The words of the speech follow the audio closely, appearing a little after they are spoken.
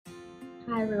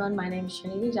Hi everyone, my name is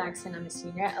Trinity Jackson. I'm a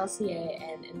senior at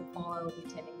LCA, and in the fall I will be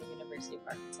attending the University of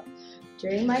Arkansas.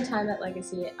 During my time at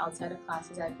Legacy, outside of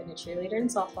classes, I've been a cheerleader and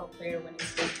softball player, winning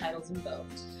state titles in both.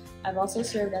 I've also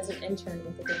served as an intern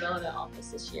with the development office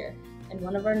this year, and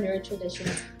one of our newer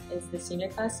traditions is the senior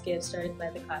class gift started by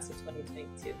the class of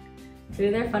 2022.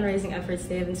 Through their fundraising efforts,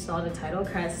 they have installed a title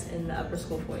crest in the upper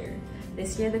school foyer.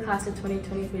 This year, the class of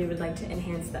 2023 would like to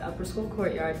enhance the upper school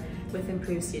courtyard with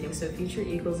improved seating so future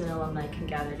Eagles and alumni can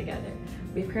gather together.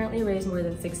 We've currently raised more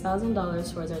than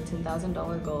 $6,000 towards our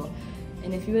 $10,000 goal,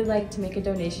 and if you would like to make a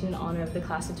donation in honor of the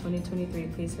class of 2023,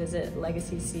 please visit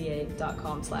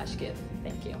legacyca.com/give.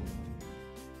 Thank you.